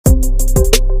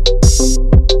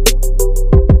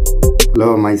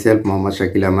Hello, myself Mohammad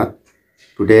Shakil Ahmad.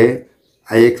 Today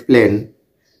I explain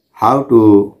how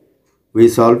to we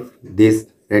solve this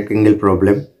rectangle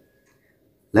problem.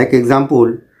 Like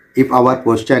example, if our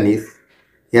question is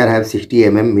here have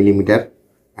 60 millimeter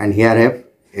and here have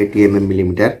 80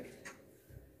 millimeter.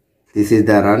 This is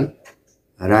the run.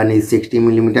 Run is 60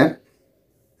 millimeter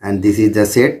and this is the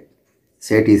set.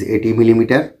 Set is 80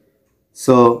 millimeter.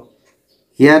 So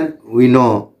here we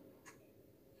know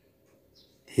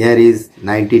here is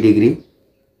 90 degree.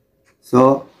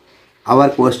 So our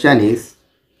question is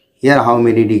here how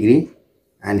many degree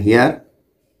and here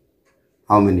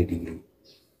how many degree.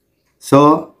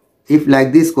 So if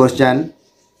like this question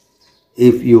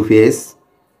if you face,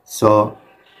 so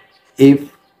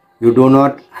if you do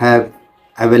not have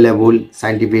available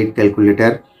scientific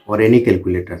calculator or any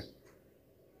calculator,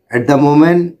 at the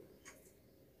moment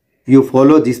you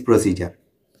follow this procedure.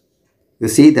 You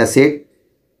see the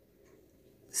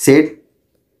set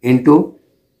into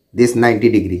this 90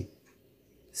 degree,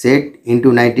 set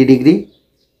into 90 degree,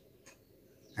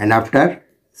 and after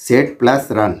set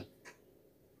plus run,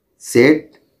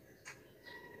 set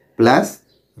plus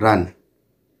run.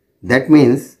 That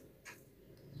means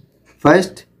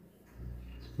first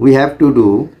we have to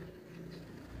do,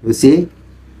 you see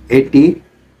 80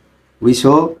 we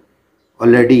show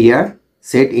already here,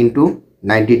 set into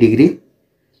 90 degree,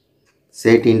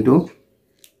 set into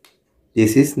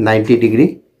this is 90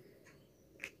 degree.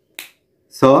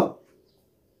 So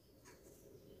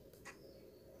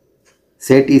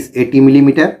set is 80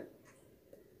 millimeter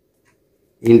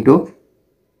into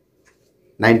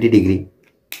 90 degree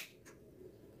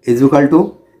is equal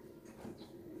to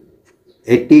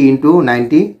 80 into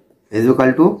 90 is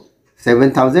equal to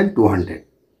 7200.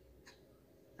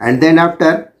 And then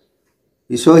after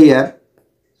we show here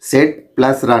set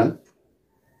plus run.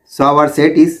 So our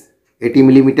set is 80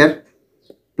 millimeter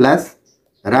plus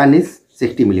run is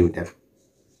 60 millimeter.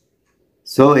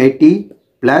 So 80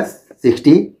 plus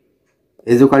 60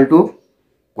 is equal to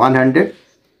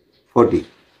 140.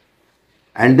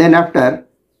 And then after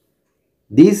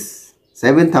this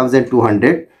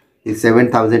 7200 is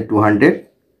 7200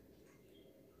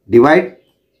 divide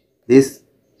this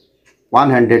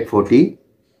 140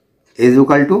 is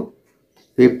equal to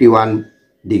 51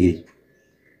 degree.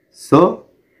 So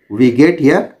we get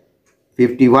here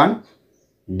 51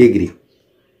 degree.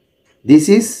 This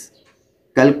is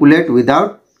calculate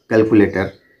without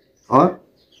calculator or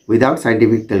without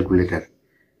scientific calculator,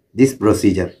 this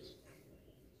procedure.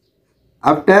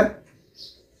 After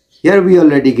here we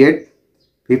already get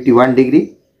 51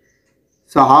 degree.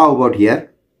 So how about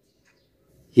here?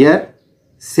 Here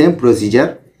same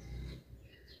procedure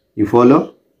you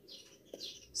follow.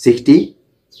 60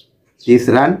 this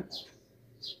run,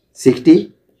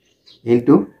 60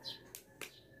 into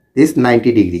this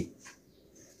 90 degree,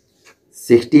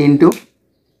 60 into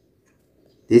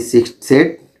this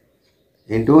set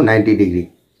into 90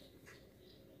 degree,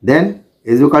 then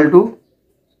is equal to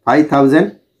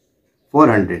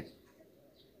 5400.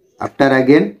 After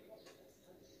again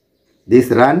this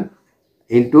run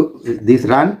into this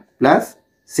run plus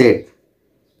set,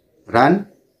 run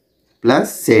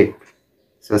plus set.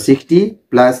 So 60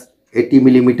 plus 80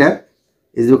 millimeter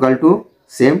is equal to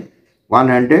same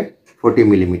 140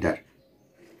 millimeter.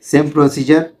 Same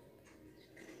procedure.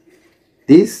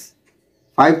 This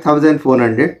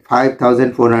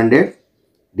 5400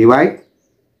 divide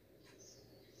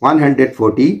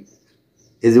 140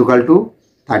 is equal to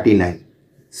 39.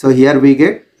 So here we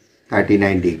get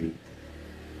 39 degree.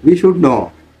 We should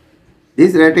know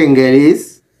this rectangle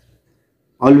is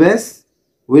always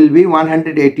will be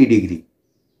 180 degree.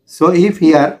 So if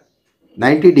here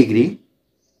 90 degree,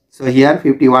 so here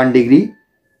 51 degree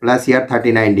plus here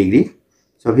 39 degree.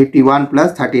 So 51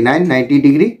 plus 39, 90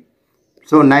 degree.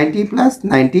 So 90 plus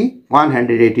 90,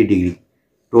 180 degree.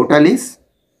 Total is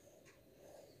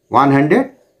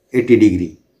 180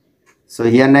 degree. So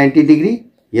here 90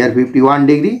 degree, here 51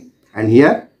 degree and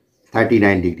here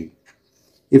 39 degree.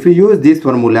 If we use this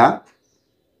formula,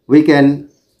 we can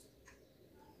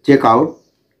check out,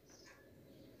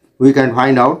 we can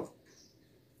find out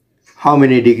how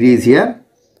many degrees here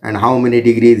and how many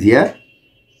degrees here.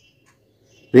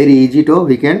 Very easy to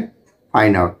we can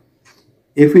find out.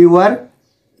 If we work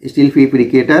steel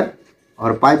fabricator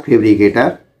or pipe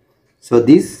fabricator, so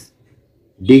this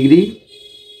degree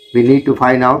we need to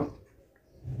find out.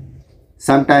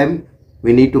 Sometime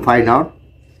we need to find out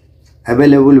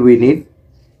available, we need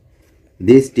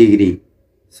this degree.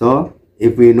 So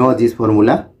if we know this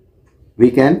formula,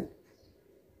 we can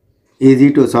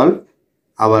easy to solve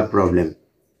our problem.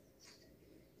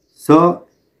 So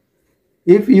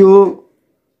if you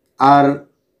are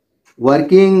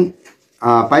working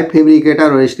pipe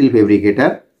fabricator or steel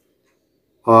fabricator,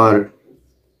 or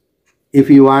if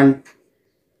you want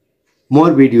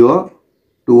more video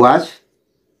to watch,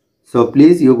 so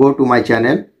please you go to my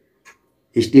channel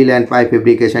Steel and Pipe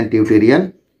Fabrication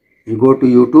Tutorial. You go to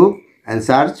YouTube and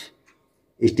search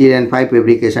Steel and Pipe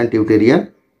Fabrication Tutorial.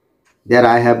 There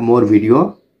I have more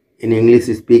video in English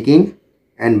speaking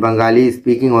and Bengali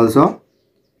speaking also.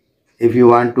 If you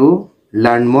want to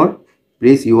learn more,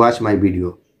 please you watch my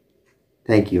video.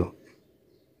 Thank you.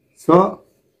 So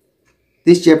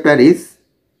this chapter is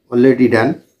already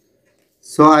done.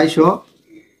 So I show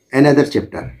another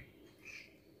chapter.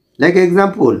 Like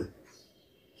example,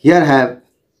 here have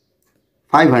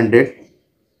 500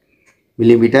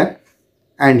 millimeter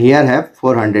and here have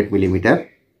 400 millimeter.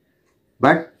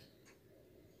 But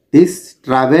this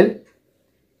travel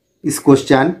is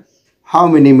question, how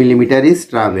many millimeter is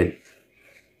travel?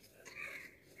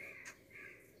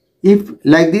 If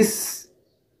like this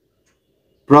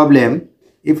problem,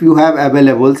 if you have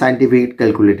available scientific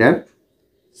calculator,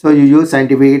 so you use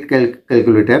scientific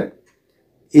calculator,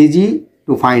 easy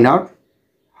to find out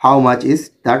how much is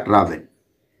the travel.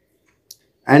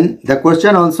 And the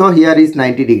question also here is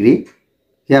 90 degree,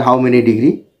 here how many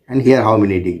degree and here how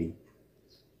many degree.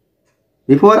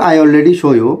 Before I already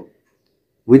show you,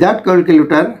 without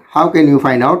calculator how can you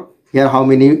find out here how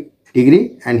many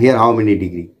degree and here how many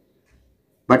degree.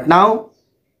 But now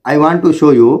I want to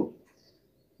show you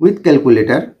with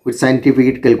calculator, with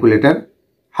scientific calculator,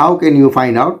 how can you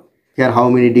find out here how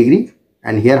many degree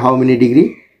and here how many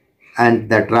degree and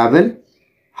the travel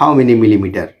how many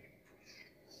millimeter.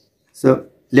 So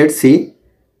let's see.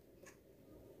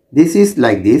 This is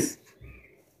like this.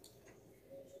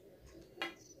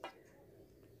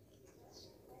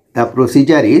 The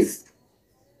procedure is,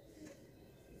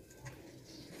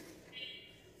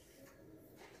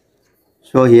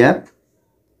 so here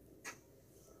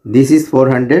this is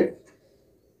 400,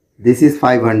 this is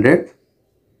 500,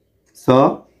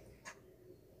 so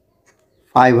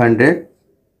 500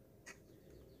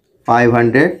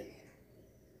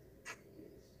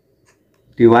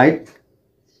 divide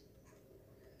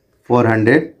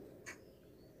 400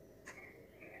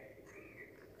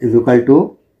 is equal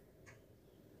to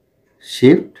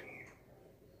shift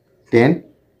 10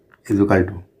 is equal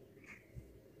to,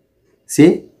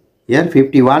 see here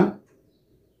 51,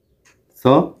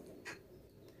 so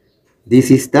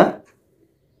this is the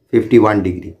 51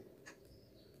 degree.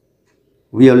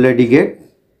 We already get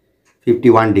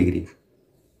 51 degree.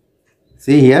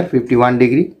 See here 51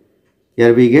 degree,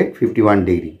 here we get 51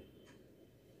 degree.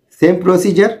 Same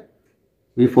procedure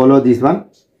we follow this one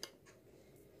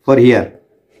for here.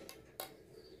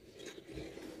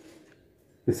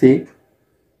 You see,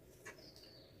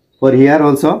 for here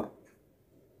also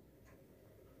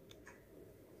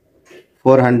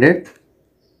 400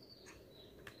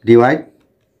 divide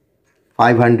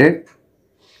 500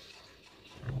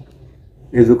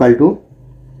 is equal to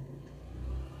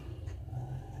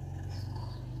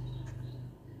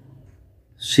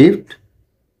shift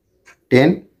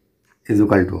 10 is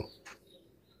equal to,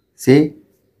 see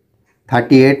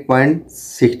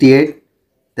 38.68,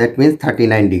 that means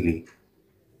 39 degree.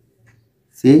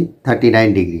 See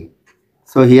 39 degree.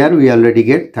 So here we already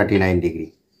get 39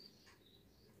 degree.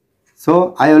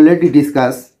 So I already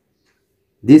discussed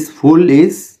this full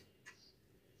is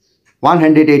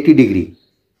 180 degree.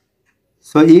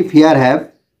 So if here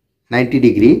have 90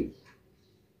 degree,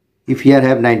 if here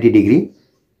have 90 degree,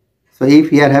 so if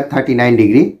here have 39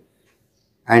 degree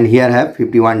and here have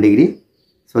 51 degree,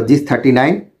 so this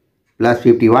 39 plus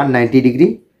 51, 90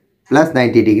 degree plus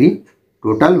 90 degree,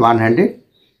 total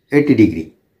 180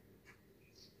 degree.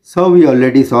 So we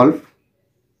already solved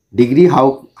degree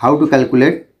how to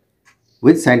calculate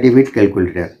with scientific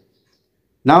calculator.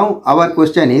 Now our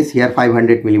question is here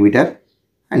 500 millimeter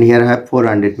and here have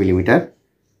 400 millimeter.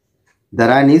 The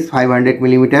run is 500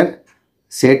 millimeter,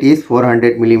 set is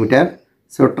 400 millimeter.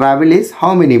 So travel is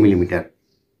how many millimeter?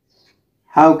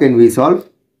 How can we solve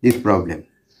this problem?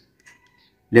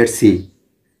 Let's see.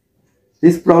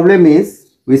 This problem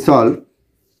is we solve.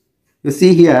 You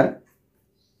see here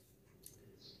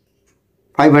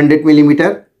 500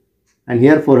 millimeter and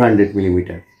here 400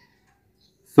 millimeter.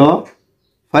 So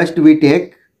first we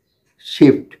take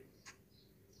shift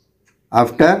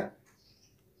after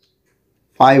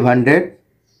 500,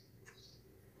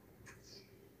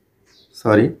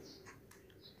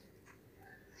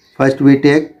 first we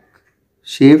take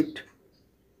shift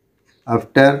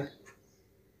after,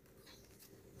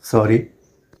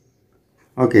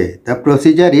 okay, the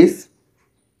procedure is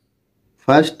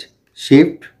first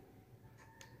shift,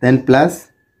 then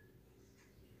plus,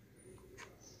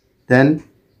 then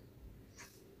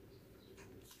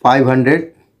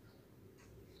 500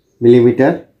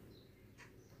 millimeter,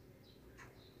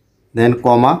 then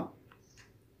comma,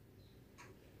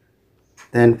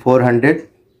 then 400,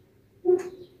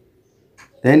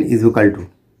 then is equal to,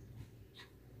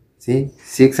 see,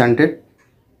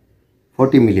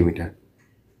 640 millimeter,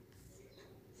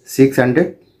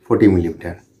 640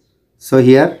 millimeter. So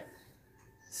here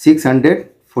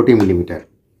 640 millimeter.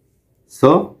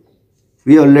 So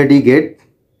we already get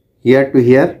here to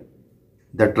here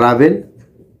the travel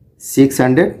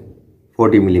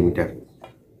 640 millimeter.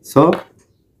 So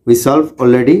we solve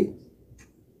already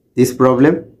this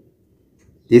problem,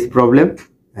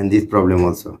 and this problem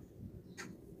also.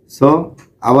 So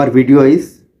our video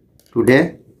is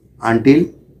today until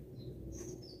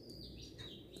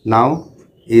now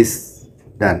is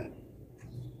done.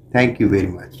 Thank you very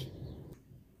much.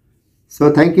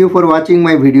 So thank you for watching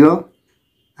my video,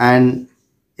 and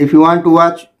if you want to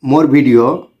watch more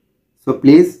video, so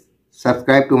please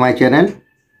subscribe to my channel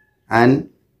and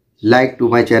like to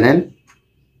my channel,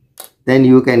 then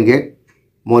you can get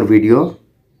more video,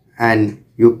 and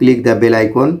you click the bell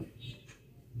icon,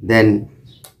 then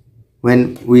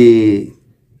when we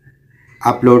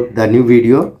upload the new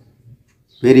video,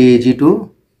 very easy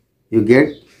to you get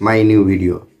my new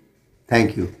video.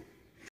 Thank you.